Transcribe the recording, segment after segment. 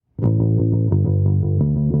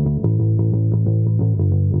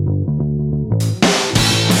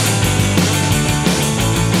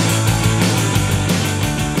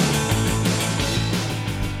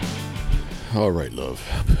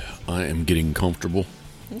getting comfortable.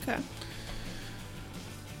 Okay.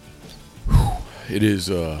 It is,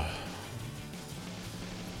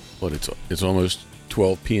 it's almost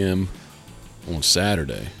 12 p.m. on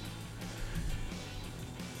Saturday.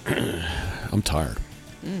 I'm tired.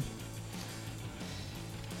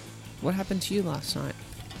 What happened to you last night?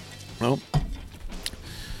 Well,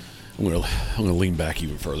 I'm gonna lean back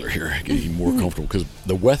even further here, get even more comfortable, because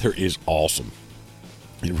the weather is awesome.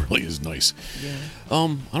 It really is nice. Yeah.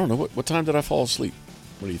 I don't know, what time did I fall asleep?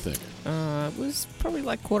 What do you think? It was probably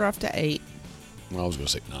like 8:15. Well, I was gonna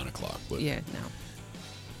say 9 o'clock, but Yeah, no.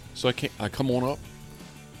 so I come on up.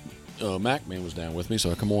 Mac Man was down with me,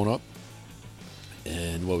 so I come on up,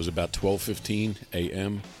 and what was it, about 12:15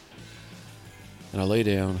 a.m. and I lay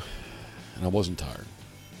down, and I wasn't tired.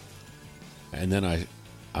 And then I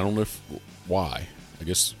don't know why. I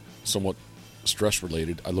guess somewhat stress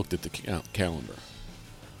related. I looked at the calendar,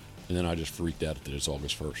 and then I just freaked out that it's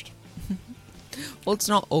August 1st. Well, it's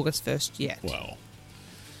not August 1st yet. Well,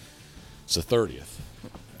 it's the 30th.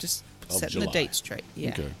 Just of setting July. the date straight.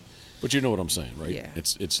 Yeah. Okay, but you know what I'm saying, right? Yeah.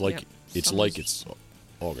 It's like Yep. it's like it's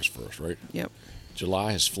August 1st, right? Yep.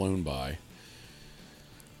 July has flown by,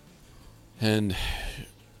 and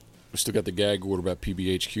we still got the gag order about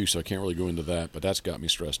PBHQ, so I can't really go into that, but that's got me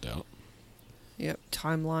stressed out. Yep.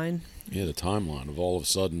 Timeline. Yeah, the timeline of all of a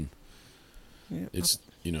sudden, Yep. it's,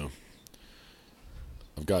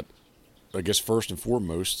 I've got, I guess first and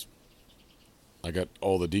foremost, I got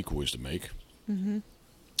all the decoys to make,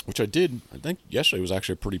 which I did. I think yesterday was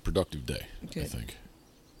actually a pretty productive day. Good. I think.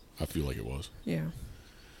 I feel like it was. Yeah.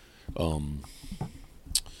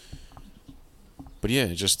 But yeah,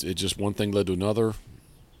 it just one thing led to another.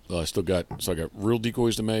 I got real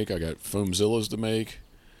decoys to make. I got Foamzillas to make.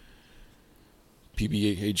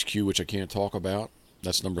 PBHQ, which I can't talk about.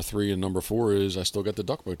 That's number 3, and number 4 is I still got the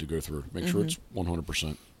duck boat to go through. Make sure it's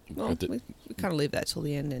 100%. Well, we kind of leave that till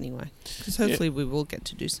the end anyway, because hopefully we will get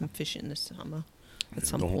to do some fishing this summer at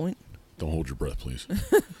some point. Don't hold your breath, please.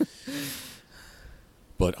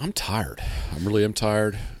 But I'm tired. I really am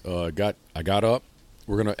tired. I got up.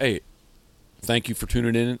 We're gonna. Hey, thank you for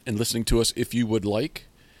tuning in and listening to us. If you would like,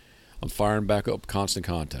 I'm firing back up Constant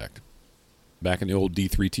Contact. Back in the old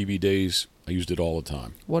D3 TV days, I used it all the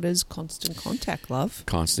time. What is Constant Contact, love?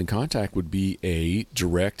 Constant Contact would be a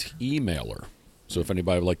direct emailer. So if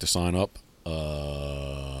anybody would like to sign up,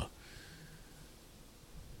 how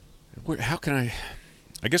can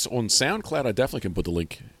I guess on SoundCloud I definitely can put the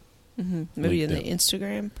link. Maybe in Link the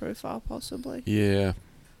Instagram profile, possibly. Yeah.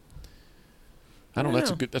 I don't know. I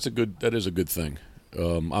don't know. That is a good thing.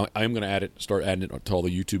 I am going to start adding it to all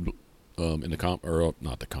the YouTube in the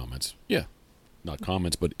not the comments. Yeah. Not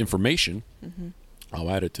comments, but information. I'll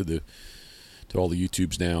add it to all the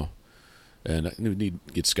YouTubes now. And I need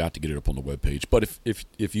to get Scott to get it up on the webpage. But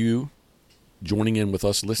if you joining in with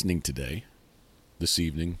us listening today, this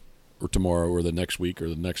evening, or tomorrow, or the next week, or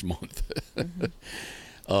the next month,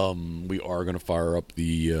 we are going to fire up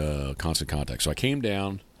the Constant Contact. So I came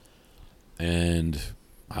down, and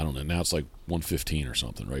I don't know. Now it's like 1:15 or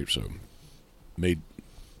something, right? So made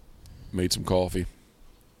some coffee.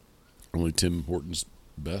 Only Tim Hortons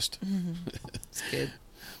best. It's good.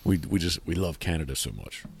 We love Canada so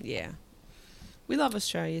much. Yeah. We love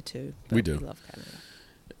Australia too. But We do. We love Canada.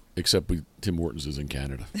 Except Tim Hortons is in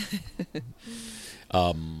Canada.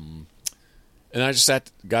 And I just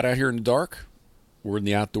got out here in the dark. We're in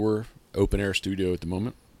the outdoor open air studio at the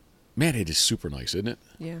moment. Man, it is super nice, isn't it?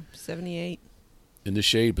 Yeah, 78. In the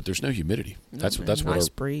shade, but there's no humidity. That's nice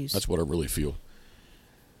what breeze. That's what I really feel.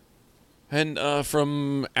 And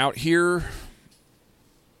from out here,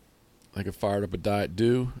 I fired up a Diet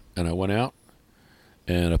Dew, and I went out,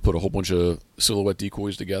 and I put a whole bunch of silhouette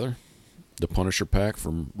decoys together. The Punisher pack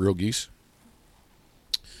from Real Geese.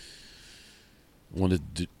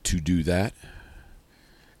 Wanted to do that.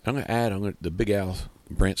 I'm going to add the Big Al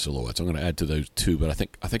Brandt silhouettes. I'm going to add to those too, but I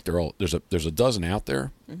think they're all there's a dozen out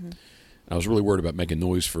there. I was really worried about making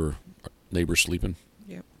noise for neighbors sleeping.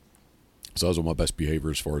 Yep. So I was on my best behavior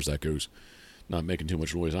as far as that goes, not making too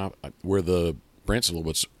much noise. Where the Brandt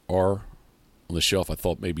silhouettes are on the shelf, I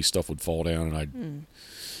thought maybe stuff would fall down, and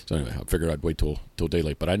So anyway, I figured I'd wait till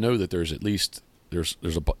daylight. But I know that there's at least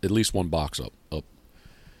at least one box up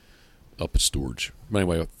at storage. But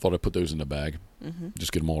anyway, I thought I'd put those in the bag,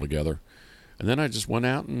 just get them all together, and then I just went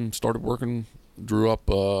out and started working. Drew up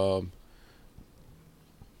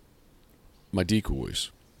my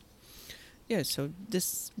decoys. Yeah, so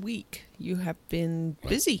this week you have been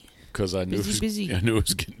busy. Because I knew busy. I knew it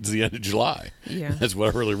was getting to the end of July. Yeah. That's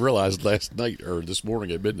what I really realized last night or this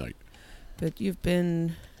morning at midnight. But you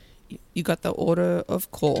got the order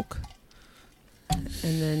of cork.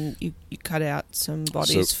 And then you cut out some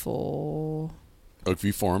bodies for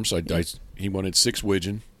Oakview Farms. He wanted 6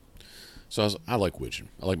 widgeon. So I like widgeon.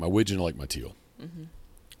 I like my widgeon. I like my teal. Mm-hmm.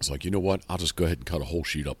 It's like, you know what? I'll just go ahead and cut a whole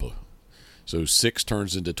sheet up. So 6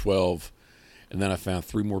 turns into 12. And then I found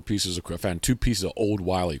 3 more pieces of. I found 2 pieces of old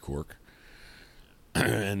Wiley cork,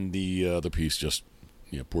 and the other piece just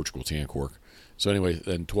Portugal tan cork. So anyway,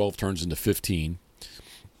 then 12 turns into 15.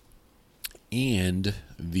 And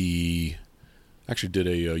actually did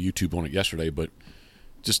a YouTube on it yesterday, but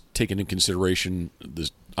just taking into consideration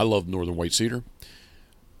this, I love northern white cedar,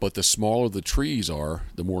 but the smaller the trees are,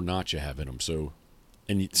 the more knots you have in them. So,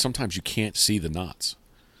 and sometimes you can't see the knots.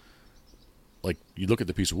 Like, you look at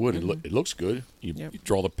the piece of wood, and it looks good. You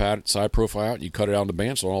draw the side profile out, and you cut it out into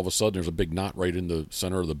bandsaw, and all of a sudden there's a big knot right in the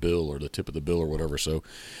center of the bill or the tip of the bill or whatever. So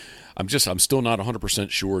I'm still not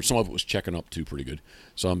 100% sure. Some of it was checking up too pretty good.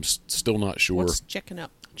 So I'm still not sure. What's checking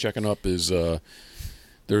up? Checking up is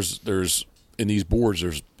there's in these boards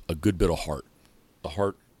there's a good bit of heart. The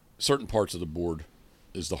heart, certain parts of the board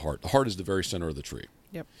is the heart. The heart is the very center of the tree.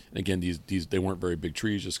 Yep. And again, these they weren't very big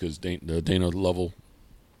trees just because the Dana level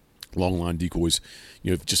long line decoys,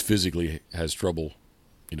 just physically has trouble,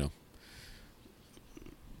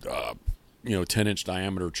 10-inch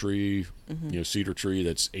diameter tree, cedar tree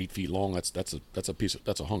that's 8 feet long. That's a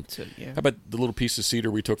hunk. How about the little piece of cedar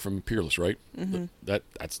we took from Peerless, right? Mm-hmm. That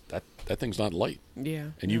thing's not light.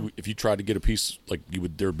 Yeah. And if you tried to get a piece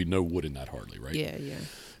there'd be no wood in that hardly, right? Yeah, yeah.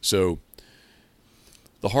 So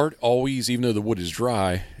the heart always, even though the wood is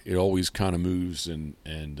dry, it always kind of moves. And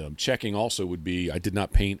checking also would be, I did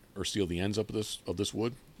not paint or seal the ends up of this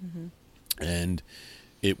wood, and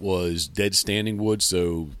it was dead standing wood.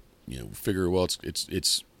 So figure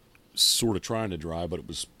it's sort of trying to dry, but it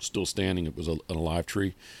was still standing. It was an alive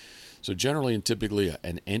tree. So generally and typically,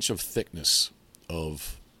 an inch of thickness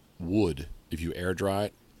of wood, if you air dry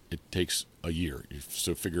it, it takes a year.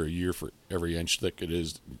 So figure a year for every inch thick it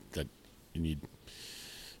is that you need.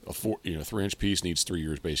 A 3-inch piece needs 3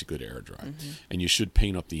 years basically to air dry, and you should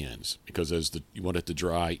paint up the ends because you want it to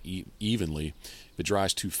dry evenly. If it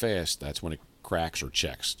dries too fast, that's when it cracks or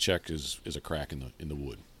checks. Check is a crack in the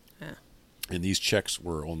wood, and these checks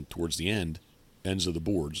were on towards the ends of the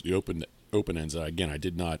boards, the open ends. That again, I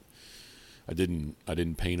didn't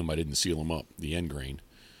paint them, I didn't seal them up, the end grain,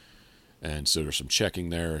 and so there's some checking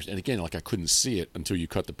there. And again, like I couldn't see it until you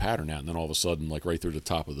cut the pattern out, and then all of a sudden, like right through the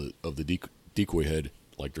top of the decoy head.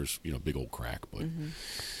 Like there's big old crack, but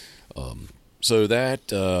so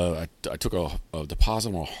that I took a deposit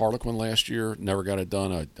on a Harlequin last year, never got it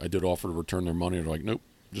done. I did offer to return their money. They're like, nope,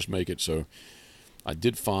 just make it. So I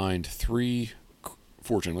did find 3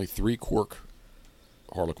 cork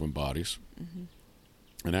Harlequin bodies,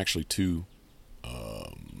 and actually 2.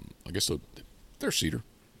 I guess they're cedar,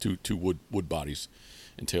 two wood bodies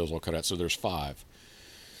and tails all cut out. So there's 5.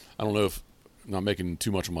 I don't know if. Not making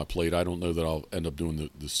too much on my plate. I don't know that I'll end up doing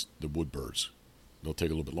the wood birds. They'll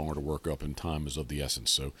take a little bit longer to work up, and time is of the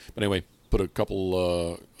essence. So, but anyway, put a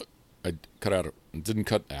couple. I cut out, didn't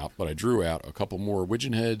cut out, but I drew out a couple more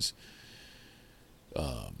widgeon heads.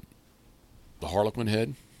 The Harlequin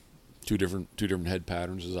head, two different head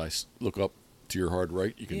patterns. As I look up to your hard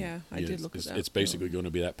right, you can. Yeah, I did look at that. It's basically going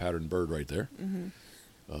to be that patterned bird right there.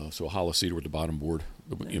 So a hollow cedar with the bottom board.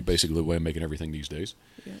 Nice. Basically the way I'm making everything these days.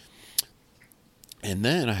 Yeah. And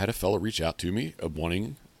then I had a fella reach out to me of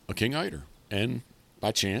wanting a king eider, and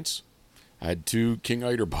by chance, I had 2 king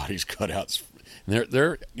eider bodies cut out. And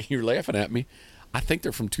they're you're laughing at me. I think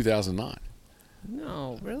they're from 2009.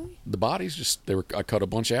 No, really? The bodies I cut a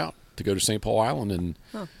bunch out to go to St. Paul Island, and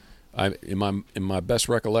in my best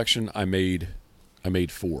recollection, I made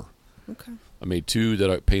 4. Okay. I made 2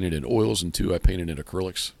 that I painted in oils, and 2 I painted in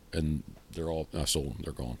acrylics, and I sold them.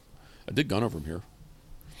 They're gone. I did gun over them here.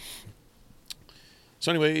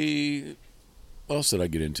 So anyway, what else did I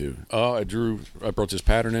get into? I brought this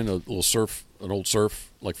pattern in, an old surf,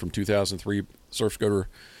 like from 2003 surf scooter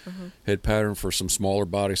head pattern for some smaller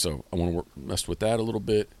body. So I want to mess with that a little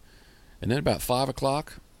bit. And then about 5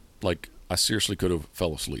 o'clock, like I seriously could have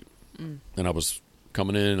fell asleep. And I was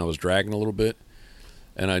coming in, I was dragging a little bit.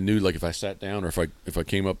 And I knew like if I sat down or if I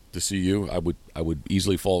came up to see you, I would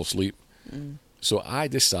easily fall asleep. So I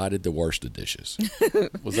decided to wash the dishes.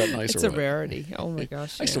 Was that nice? It's a rarity. Oh my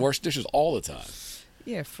gosh! I used to wash dishes all the time.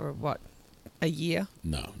 Yeah, for what? A year?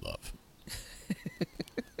 No, love.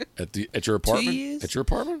 At your apartment? 2 years? At your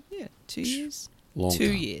apartment? Yeah, 2 years. Long 2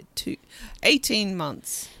 time. years. 18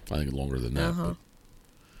 months. I think longer than that. But.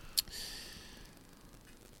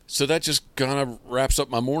 So that just kind of wraps up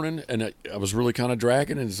my morning, and I was really kind of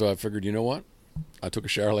dragging, and so I figured, you know what? I took a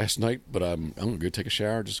shower last night, but I'm going to go take a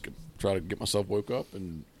shower, just try to get myself woke up,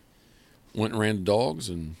 and went and ran the dogs,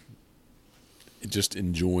 and just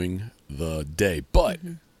enjoying the day. But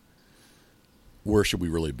where should we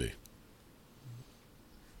really be?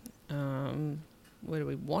 Where do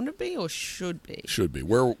we want to be or should be? Should be.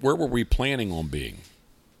 Where were we planning on being?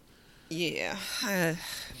 Yeah,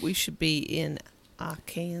 we should be in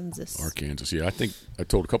Arkansas. Arkansas. Yeah, I think I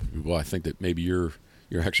told a couple of people I think that maybe you're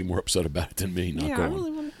actually more upset about it than me not yeah, going. I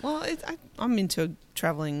really want. Well, I'm into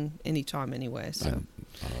traveling anytime, anyway. So,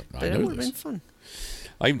 I but it know would have this. been fun.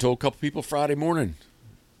 I even told a couple people Friday morning.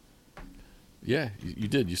 Yeah, you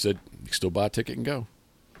did. You said you can still buy a ticket and go.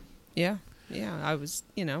 Yeah, I was,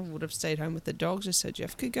 would have stayed home with the dogs just so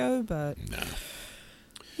Jeff could go, but Nah.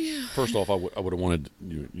 yeah, First off, I would have wanted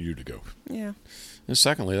you to go. yeah, And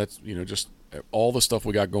secondly, that's just all the stuff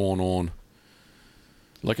we got going on.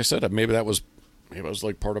 Like I said, maybe it was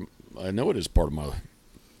like part of. I know it is part of my.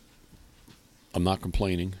 I'm not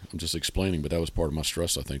complaining. I'm just explaining, but that was part of my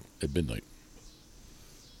stress. I think at midnight.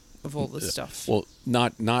 of all this stuff. Well,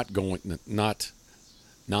 not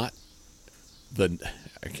the.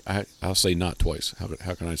 I'll say not twice.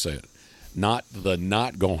 How can I say it? Not the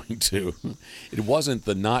not going to. It wasn't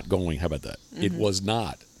the not going. How about that? It was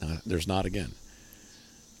not. There's not again.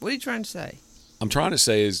 What are you trying to say? I'm trying to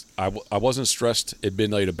say is I wasn't stressed at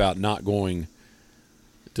midnight about not going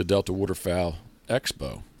to Delta Waterfowl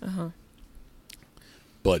Expo.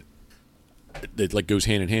 But it like goes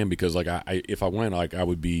hand in hand because like I if I went like I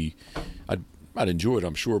would be I'd enjoy it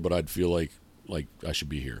I'm sure, but I'd feel like I should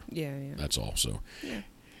be here. Yeah. That's all. So Yeah.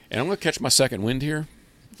 and I'm going to catch my second wind here.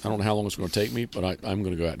 I don't know how long it's going to take me, but I'm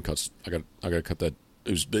going to go out and cut. I got to cut that.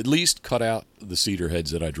 It was at least cut out the cedar heads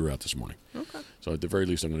that I drew out this morning. Okay. So at the very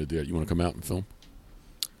least, I'm going to do that. You want to come out and film?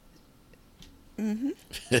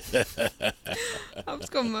 I was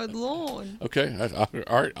going to mow the lawn. Okay.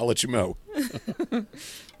 All right. I'll let you mow.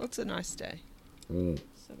 What's a nice day?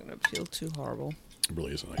 It's not going to feel too horrible. It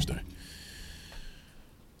really is a nice day.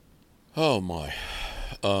 Oh my.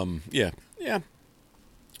 Yeah.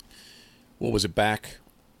 What was it back?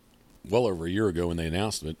 Well over a year ago when they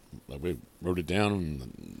announced it, we wrote it down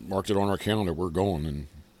and marked it on our calendar. We're going and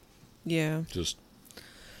Yeah. just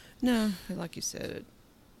No, like you said,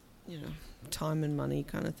 time and money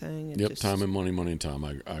kind of thing. yep, time and money and time.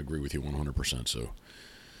 I agree with you 100%. So,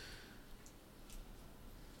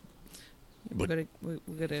 We've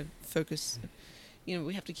got to focus.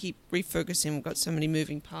 We have to keep refocusing. We've got so many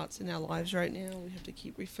moving parts in our lives right now. We have to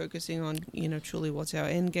keep refocusing on, truly what's our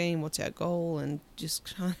end game, what's our goal, and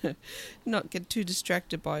just kind of not get too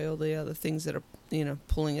distracted by all the other things that are,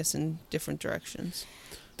 pulling us in different directions.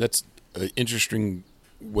 that's an interesting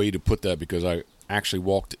way to put that because I actually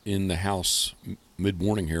walked in the house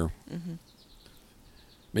mid-morning here.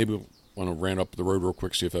 Maybe when I ran up the road real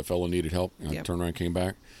quick, see if that fella needed help, and I turned around and came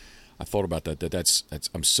back. I thought about that's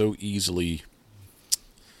I'm so easily,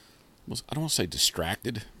 I don't want to say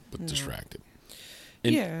distracted, but distracted.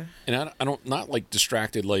 And, Yeah. And I don't, not like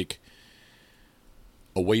distracted, like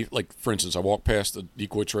away, like for instance, I walk past the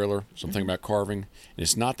decoy trailer, so I'm thinking about carving. And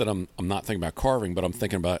it's not that I'm not thinking about carving, but I'm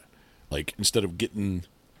thinking about, like, instead of getting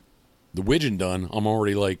the widgeon done, I'm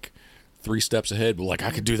already like 3 steps ahead, but like I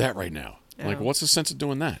could do that right now. Oh. Like, what's the sense of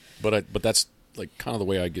doing that? But that's like kind of the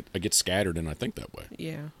way I get scattered and I think that way.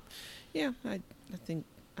 Yeah. Yeah, I think,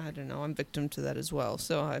 I don't know, I'm victim to that as well.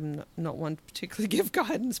 So I'm not one to particularly give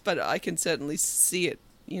guidance, but I can certainly see it,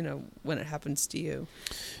 when it happens to you.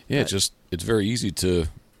 Yeah, But- it's very easy to,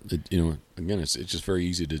 again, it's just very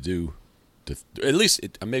easy to do. At least,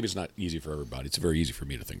 maybe it's not easy for everybody. It's very easy for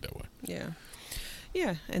me to think that way. Yeah.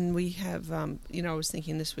 Yeah, and we have, I was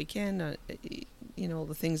thinking this weekend, all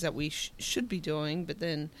the things that we should be doing, but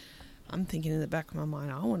then I'm thinking in the back of my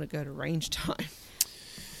mind, I want to go to range time.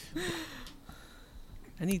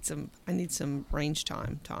 I need some range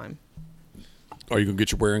time. Are you going to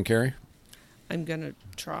get your wear and carry? I'm going to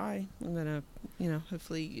try. I'm going to,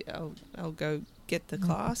 hopefully I'll go get the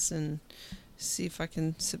class and see if I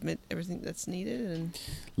can submit everything that's needed. And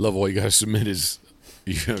Love all you got to submit is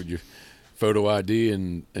your photo ID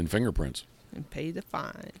and fingerprints. and pay the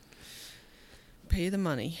fine. Pay the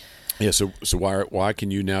money. Yeah, so why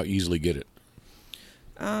can you now easily get it?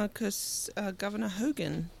 Because Governor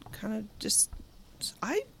Hogan kind of just...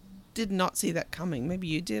 I did not see that coming. Maybe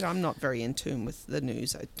you did. I'm not very in tune with the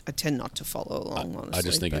news. I tend not to follow along, honestly. I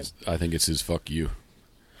just think I think it's his fuck you.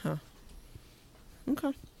 Huh.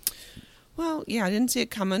 Okay. Well, yeah, I didn't see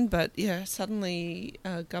it coming, but yeah, suddenly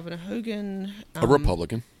Governor Hogan... A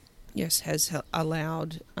Republican. Yes, has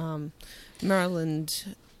allowed Marylanders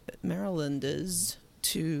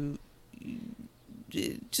to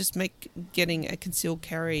just make getting a concealed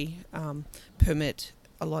carry permit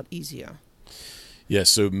a lot easier. Yeah,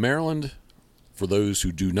 so Maryland, for those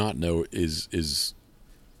who do not know, is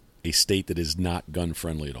a state that is not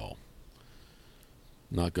gun-friendly at all.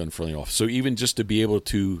 Not gun-friendly at all. So even just to be able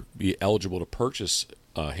to be eligible to purchase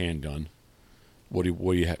a handgun, what do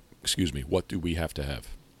we have to have?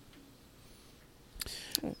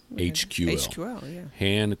 HQL. HQL, yeah.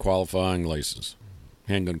 Handgun qualifying license.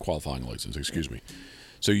 Excuse me.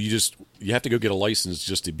 So you have to go get a license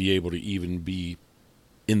just to be able to even be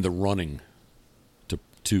in the running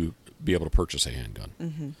to be able to purchase a handgun.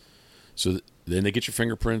 Mm-hmm. So then they get your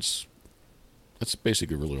fingerprints. That's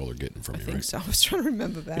basically really all they're getting from you, I think right? so. I was trying to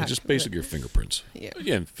remember back. Yeah, just basically your fingerprints. Yeah.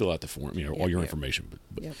 Yeah, and fill out the form, all your information.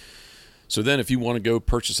 But Yep. So then if you want to go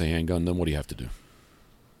purchase a handgun, then what do you have to do?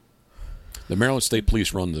 The Maryland State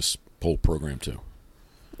Police run this whole program too.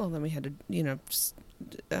 Well, then we had to,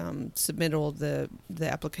 submit all the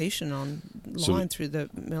application online through the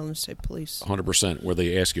Maryland State Police. 100%, where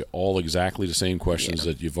they ask you all exactly the same questions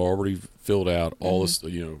that you've already filled out. All this,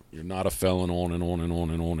 you're not a felon, on and on and on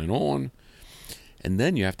and on and on. And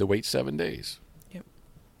then you have to wait 7 days. Yep.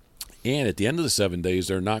 And at the end of the 7 days,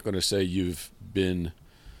 they're not going to say you've been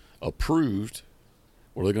approved.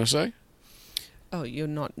 What are they going to say? Oh, you're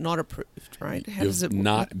not approved, right? How You've does it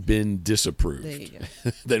not been disapproved. There you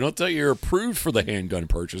go. They don't tell you you're approved for the handgun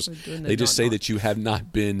purchase. They just say that you have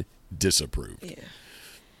not been disapproved. Yeah.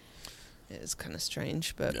 It's kind of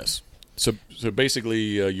strange, but yes. So basically,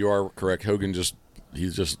 you are correct. Hogan just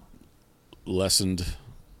lessened.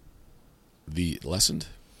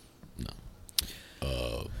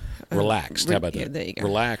 Relaxed. How about that? Yeah, there you go.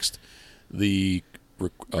 Relaxed the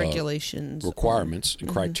regulations, requirements, and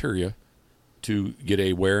criteria to get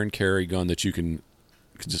a wear and carry gun that you can.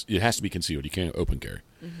 It has to be concealed. You can't open carry.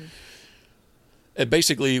 Mm-hmm. And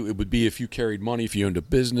basically, it would be if you carried money, if you owned a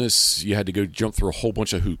business, you had to go jump through a whole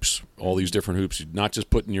bunch of hoops, all these different hoops, not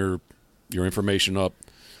just putting your information up.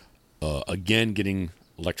 Again, getting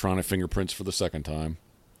electronic fingerprints for the second time,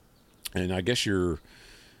 and I guess your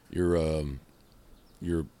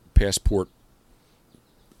passport.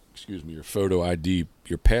 Excuse me, your photo ID,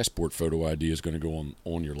 your passport photo ID is going to go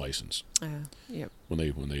on your license. Yep. When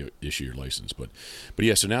they issue your license, but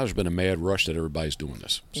yeah. So now there's been a mad rush that everybody's doing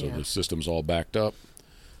this. So the system's all backed up.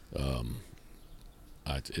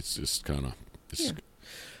 It's just kind of. Yeah.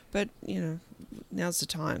 But now's the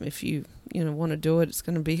time. If you want to do it, it's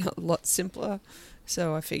going to be a lot simpler.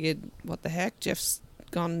 So I figured, what the heck? Jeff's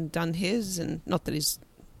gone and done his, and not that he's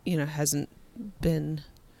hasn't been.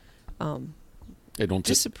 Hey, don't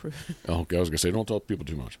disapprove. Okay, I was gonna say don't talk to people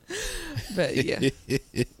too much. But yeah.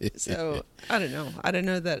 So I don't know. I don't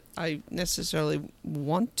know that I necessarily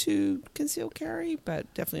want to conceal carry,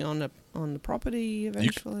 but definitely on the property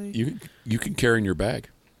eventually. You can carry in your bag.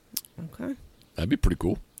 Okay. That'd be pretty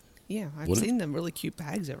cool. Yeah, I've seen them really cute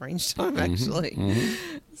bags at range time actually.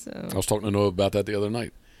 Mm-hmm. So I was talking to Noah about that the other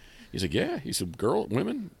night. He's like, yeah. He said, girls,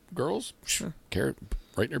 carry it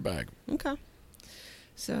right in their bag. Okay.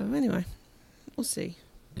 So anyway. We'll see.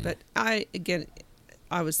 But I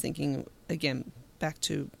was thinking, again, back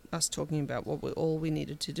to us talking about all we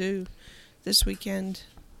needed to do this weekend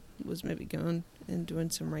was maybe going and doing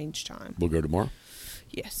some range time. We'll go tomorrow?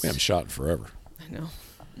 Yes. We haven't shot in forever. I know.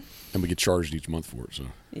 And we get charged each month for it. So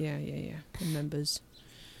Yeah. The members.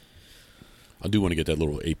 I do want to get that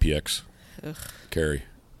little APX carry,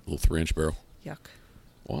 little 3-inch barrel. Yuck.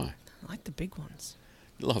 Why? I like the big ones.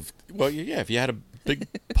 Well, yeah, if you had a big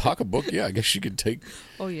pocketbook, yeah, I guess you could take.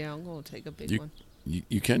 Oh yeah, I'm going to take a big one.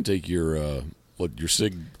 You can take your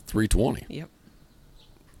Sig 320. Yep.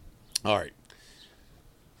 All right.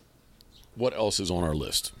 What else is on our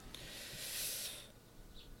list?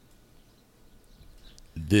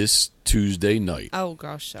 This Tuesday night. Oh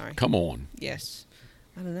gosh, sorry. Come on. Yes.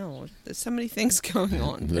 I don't know. There's so many things going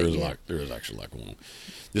on. There is actually a lot going on.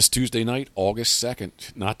 This Tuesday night, August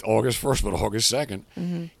 2nd, not August 1st, but August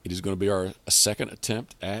 2nd, it is going to be our second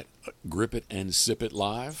attempt at Grip It and Sip It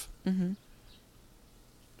Live. Mm-hmm.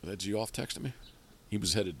 That Geoff texted me. He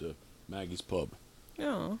was headed to Maggie's Pub.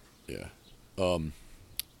 Oh. Yeah. I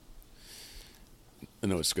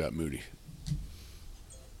know it's Scott Moody.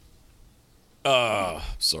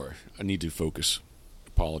 Sorry. I need to focus.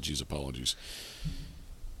 Apologies.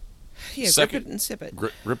 Yeah, Grip It and Sip It.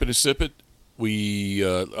 Grip It and Sip It.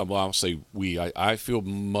 I'll say we. I feel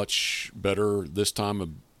much better this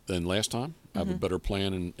time than last time. I have a better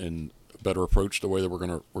plan and better approach to the way that we're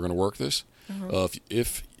gonna work this.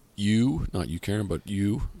 If you, not you, Karen, but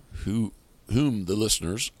you, whom the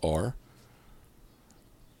listeners are.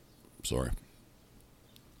 Sorry,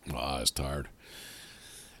 my eyes tired.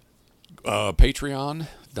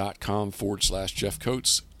 Patreon.com/Jeff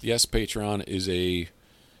Coates. Yes, Patreon is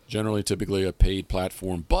typically a paid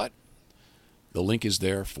platform, but the link is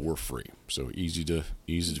there for free. So easy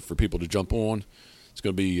for people to jump on. It's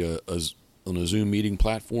going to be on a Zoom meeting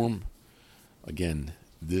platform. Again,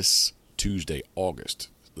 this Tuesday, August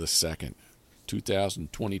the 2nd,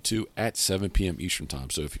 2022 at 7 p.m. Eastern Time.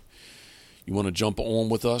 So if you want to jump on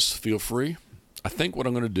with us, feel free. I think what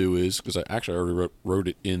I'm going to do is, because I already wrote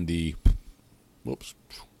it in the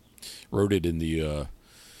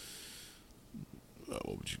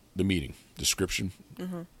the meeting description.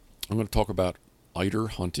 Mm-hmm. I'm going to talk about eider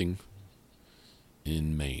hunting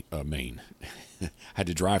in Maine. I had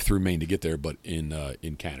to drive through Maine to get there, but in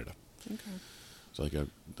Canada. Okay. So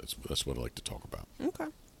that's what I like to talk about. Okay.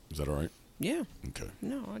 Is that all right? Yeah. Okay.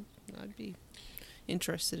 No, I'd be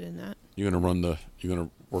interested in that. You're gonna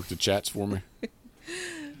work the chats for me?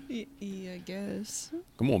 Yeah, I guess.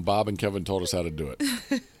 Come on, Bob and Kevin taught us how to do it.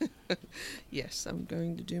 Yes, I'm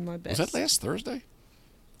going to do my best. Was that last Thursday?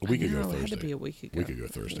 A week ago Thursday. It had to be a week ago.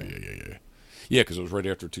 Thursday. Yeah. Yeah, because it was right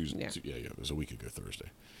after Tuesday. Yeah. It was a week ago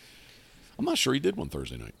Thursday. I'm not sure he did one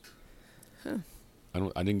Thursday night. Huh. I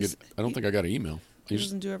don't think I got an email. He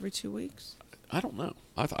doesn't do every 2 weeks? I don't know.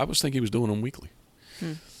 I was thinking he was doing them weekly.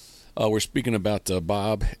 We're speaking about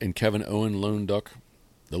Bob and Kevin Owen, Lone Duck,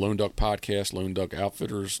 the Lone Duck Podcast, Lone Duck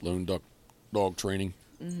Outfitters, Lone Duck Dog Training.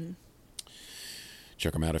 Mm-hmm.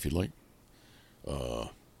 Check them out if you'd like.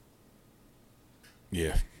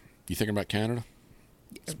 Yeah. You thinking about Canada?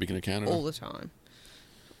 Speaking of Canada? All the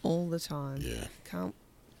time. Yeah. Can't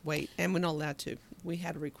wait. And we're not allowed to. We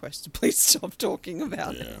had a request to please stop talking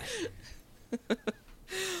about it.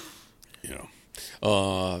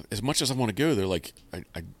 As much as I want to go there, like I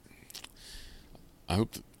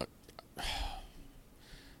hope. I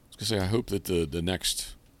was gonna say I hope that the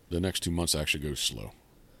next 2 months actually goes slow.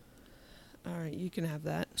 All right, you can have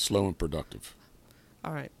that. Slow and productive.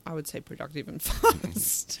 All right, I would say productive and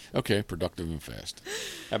fast. Okay, productive and fast.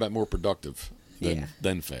 How about more productive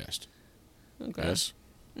than fast? Okay. Yes.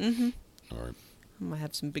 Mm-hmm. All right. I might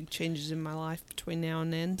have some big changes in my life between now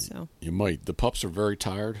and then, so. You might. The pups are very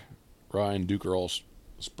tired. Ryan and Duke are all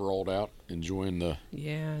sprawled out, enjoying the.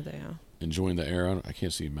 Yeah, they are. Enjoying the air. I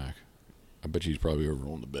can't see Mac. I bet he's probably over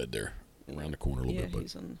on the bed there, around the corner a little bit. Yeah,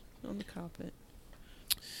 he's on the carpet.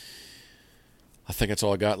 I think that's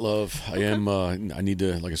all I got, love. Okay. I am. I need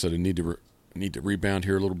to, like I said, I need to rebound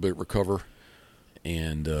here a little bit, recover,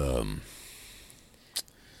 and.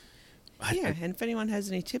 And if anyone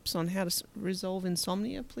has any tips on how to resolve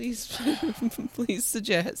insomnia, please, please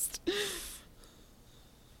suggest.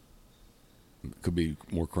 Could be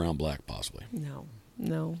more Crown Black, possibly. No.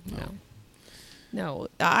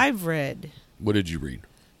 I've read. What did you read?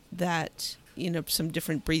 That, some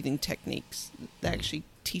different breathing techniques that actually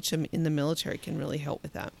teach them in the military can really help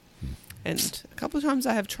with that. And a couple of times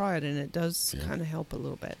I have tried, and it does kind of help a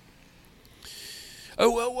little bit. Oh,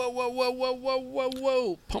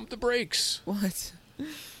 whoa. Pump the brakes. What?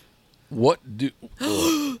 What do...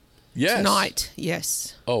 Yes. Tonight,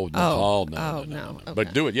 yes. Oh, no. Okay.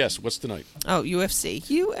 But do it, yes. What's tonight? Oh, UFC.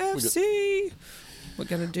 We're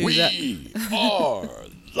going to do that. We are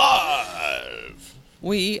live.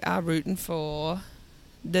 We are rooting for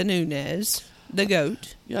the Nunes, the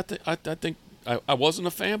GOAT. Yeah, I think I wasn't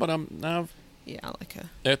a fan, but I'm now... Yeah, I like her.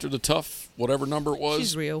 After the tough, whatever number it was.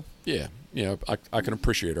 She's real. Yeah, I can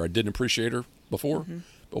appreciate her. I didn't appreciate her before,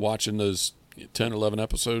 but watching those 10, 11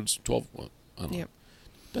 episodes, 12, I don't know. Yep.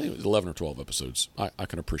 I think it was 11 or 12 episodes. I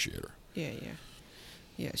can appreciate her. Yeah,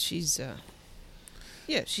 she's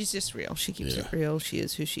just real. She keeps it real. She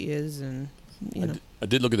is who she is, and, I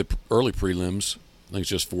did look at the early prelims. I think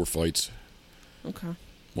it's just 4 fights. Okay.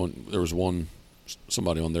 There was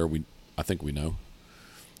somebody on there I think we know.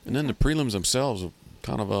 And then the prelims themselves are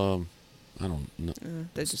kind of, I don't know.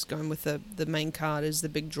 They're just going with the main card as the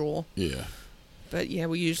big draw. Yeah. But,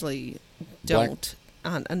 we usually aren't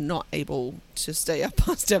not able to stay up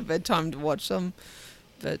past our bedtime to watch them.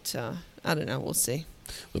 But, I don't know. We'll see.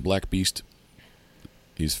 The Black Beast,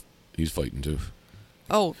 he's fighting too.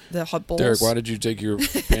 Oh, the hot balls. Derek, why did you take your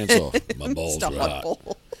pants off? My balls were hot.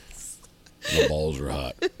 Balls. My balls were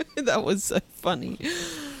hot. That was so funny.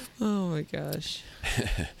 Oh my gosh.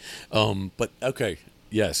 But okay,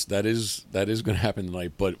 yes, that is going to happen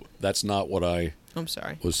tonight. But that's not what I'm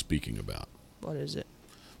sorry. Was speaking about. What is it?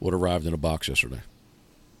 What arrived in a box yesterday?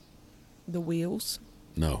 The wheels.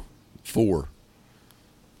 No, 4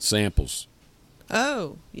 samples.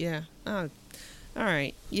 Oh yeah. Oh, all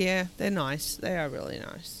right. Yeah, they're nice. They are really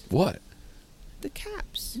nice. What? The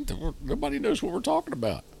caps. Nobody knows what we're talking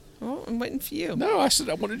about. Oh, I'm waiting for you. No, I said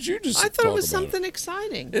I wanted you to I thought talk it was about something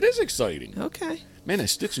exciting. It is exciting. Okay. Man, that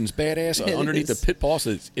stitching's badass. It Underneath is. the pit boss,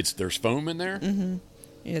 there's foam in there. Mm-hmm.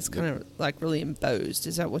 Yeah, it's kind of like really embossed.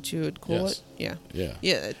 Is that what you would call Yes. it? Yeah. Yeah.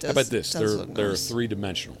 Yeah, it does. How about this? does look They're nice.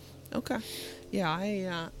 3-dimensional. Okay. Yeah,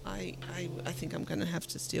 I think I'm gonna have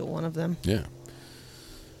to steal one of them. Yeah.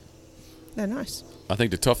 They're nice. I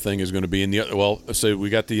think the tough thing is going to be in the well. So we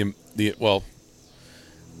got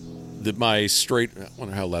my straight. I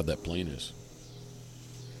wonder how loud that plane is.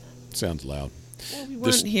 Sounds loud. Well, we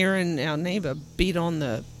This- weren't hearing our neighbor beat on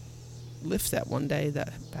the lift that one day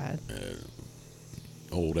that bad.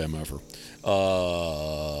 Old MFer.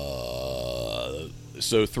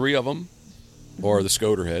 So 3 of them are the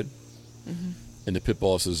Scoter head, and the pit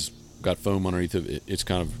boss has got foam underneath it. It's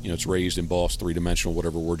kind of it's raised, embossed, 3-dimensional,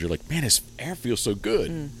 whatever word. You're like, man, this air feels so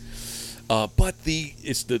good. But the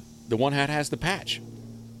one hat has the patch.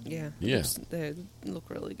 Yeah. Yeah. They look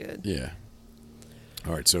really good. Yeah.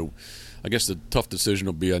 All right. So I guess the tough decision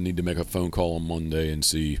will be I need to make a phone call on Monday and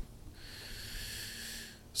see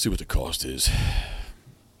what the cost is.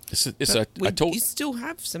 I told you still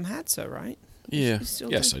have some hats, though, right? Yeah. You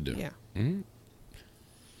still Yes, do? I do. Yeah. Mhm.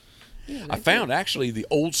 Yeah, I they're found good. actually the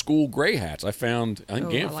old school gray hats. I think Oh,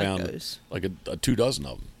 Gam I like found those. like a 2 dozen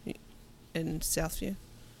of them. In Southview.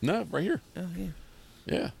 No, right here. Oh yeah.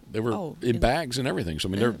 Yeah, they were Oh, in in- bags and everything. So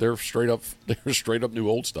I mean, Yeah. they're straight up new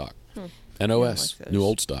old stock. Hmm. NOS, Yeah, I like new those.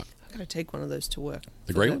 old stock. I gotta take one of those to work.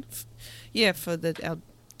 The For gray one? Yeah, for our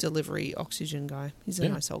delivery oxygen guy. He's a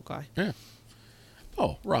Yeah. nice old guy. Yeah.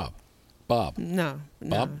 Oh, Bob. No.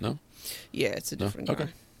 Bob? No. Yeah, it's a No? different Okay.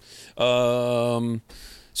 guy.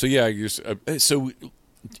 So yeah, so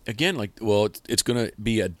again, it's going to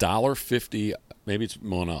be $1.50. Maybe it's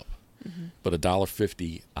going up, but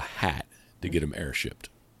 $1.50 a hat to get them air shipped.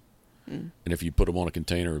 And if you put them on a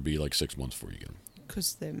container, it'd be like 6 months before you get them.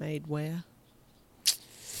 Because they're made where?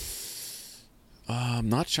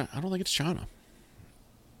 Not China. I don't think it's China.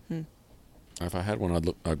 If I had one, I'd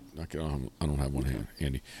look. I don't have one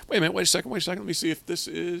handy. Wait a minute. Wait a second. Let me see if this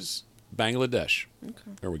is Bangladesh.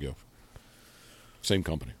 Okay. There we go. Same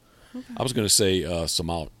company. I was going to say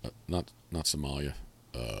Somalia, not Somalia.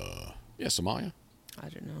 Yeah, Somalia. I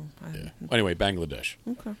don't know. Yeah. Anyway, Bangladesh.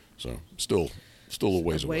 Okay. So still a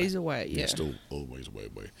ways away. Ways away, yeah. Still a little ways away.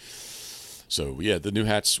 So yeah, the new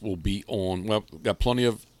hats will be on. Well, got plenty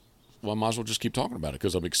of. Well, I might as well just keep talking about it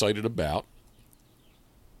because I'm excited about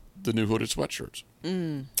the new hooded sweatshirts.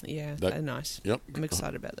 Yeah, That- they're nice. Yep. I'm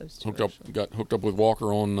excited about those. Too, Got hooked up with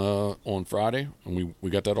Walker on Friday, and we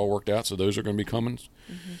got that all worked out. So those are going to be coming.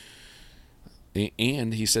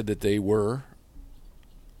 And he said that they were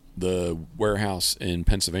the warehouse in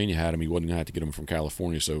Pennsylvania had them. He wasn't going to have to get them from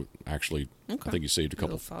California. So actually, Okay. I think he saved a A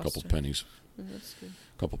little couple faster. pennies. That's good.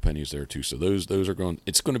 Couple pennies there too. So those are going.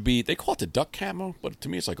 It's going to be. They call it the duck camo, but to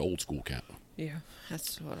me it's like old school camo. Yeah,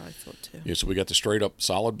 that's what I thought too. Yeah. So we got the straight up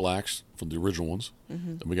solid blacks from the original ones.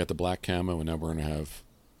 Then we got the black camo, and now we're going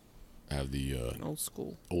to have the Old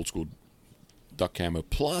school. old school duck camo.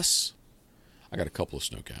 Plus, I got a couple of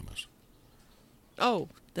snow camos. Oh,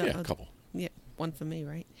 Yeah, a couple. Yeah, one for me,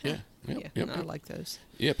 right? Yeah. Yep, Yeah, yep, no, I yep. like those.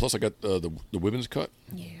 Yeah. Plus, I got the women's cut.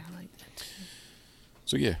 Yeah, I like that too.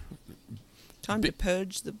 So yeah. Time Bi- to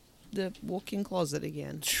purge the walk-in closet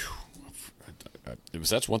again.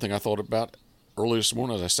 That's one thing I thought about early this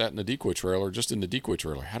morning as I sat in the decoy trailer. Just in the decoy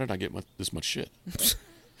trailer, how did I get this much shit?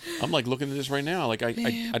 I'm like looking at this right now. Like I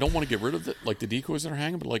don't want to get rid of like the decoys that are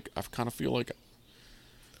hanging, but like I kind of feel like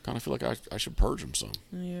I should purge them some.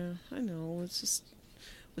 Yeah, I know. It's just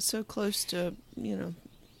we're so close to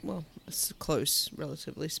well, it's close,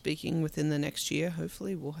 relatively speaking. Within the next year,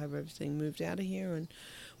 hopefully, we'll have everything moved out of here, and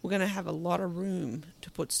we're going to have a lot of room to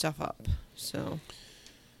put stuff up. So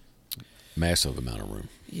Massive amount of room.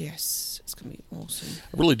 yes, it's going to be awesome.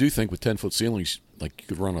 I really do think with 10-foot ceilings, like you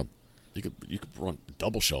could run a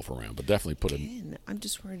double shelf around, but definitely put a. Again, I'm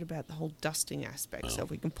just worried about the whole dusting aspect. So if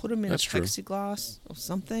we can put them in That's a true. plexiglass or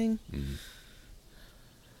something.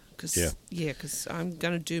 Yeah. Because I'm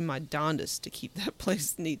going to do my darndest to keep that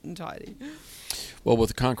place neat and tidy. Well, with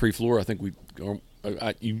the concrete floor, I think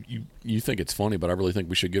you think it's funny, but I really think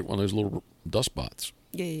we should get one of those little dust spots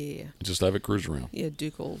Yeah. and just have it cruise around. Yeah,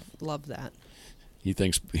 Duke will love that. He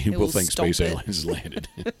He'll will think stomp space it. aliens landed.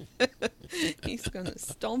 He's going to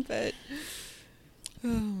stomp it. Oh,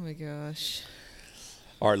 my gosh.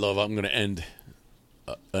 All right, love. I'm going to end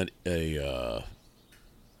a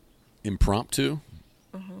impromptu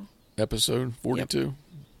episode 42.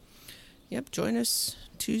 Yep, join us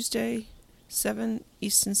Tuesday, 7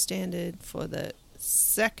 Eastern Standard for the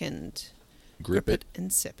second Grip it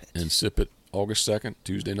and Sip It. and sip it. August 2nd,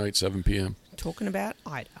 Tuesday night, 7 p.m. Talking about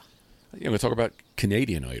Ida. I'm going to talk about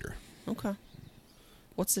Canadian eider. Okay.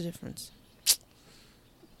 What's the difference?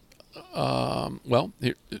 Well,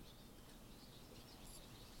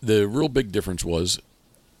 the real big difference was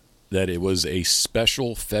that it was a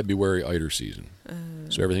special February eider season.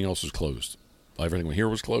 So everything else was closed. Everything here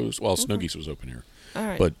was closed. Well, Snuggies was open here. All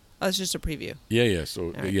right. But that's just a preview. yeah.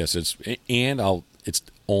 So right. yes, it's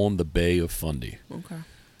on the Bay of Fundy. Okay.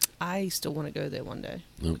 I still want to go there one day.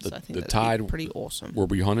 No, I think the that'd tide be pretty awesome. where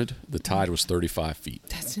we hunted, the tide was 35 feet.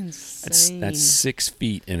 That's insane. That's 6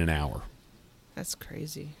 feet in an hour. That's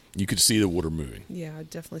crazy. You could see the water moving. Yeah,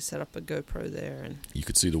 I'd definitely set up a GoPro there and you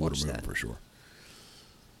could see the water watch moving that. for sure.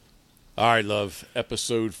 All right, love.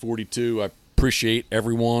 Episode 42. I appreciate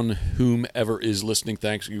everyone, whomever is listening.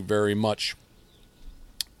 Thanks you very much.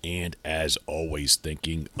 And as always,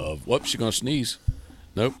 thinking of, whoops, you're going to sneeze.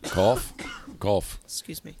 Nope, cough.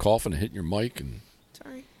 Excuse me. Coughing and hitting your mic. And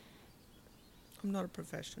Sorry. I'm not a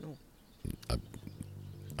professional. I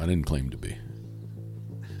didn't claim to be.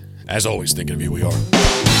 As always, thinking of you, we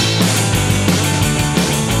are.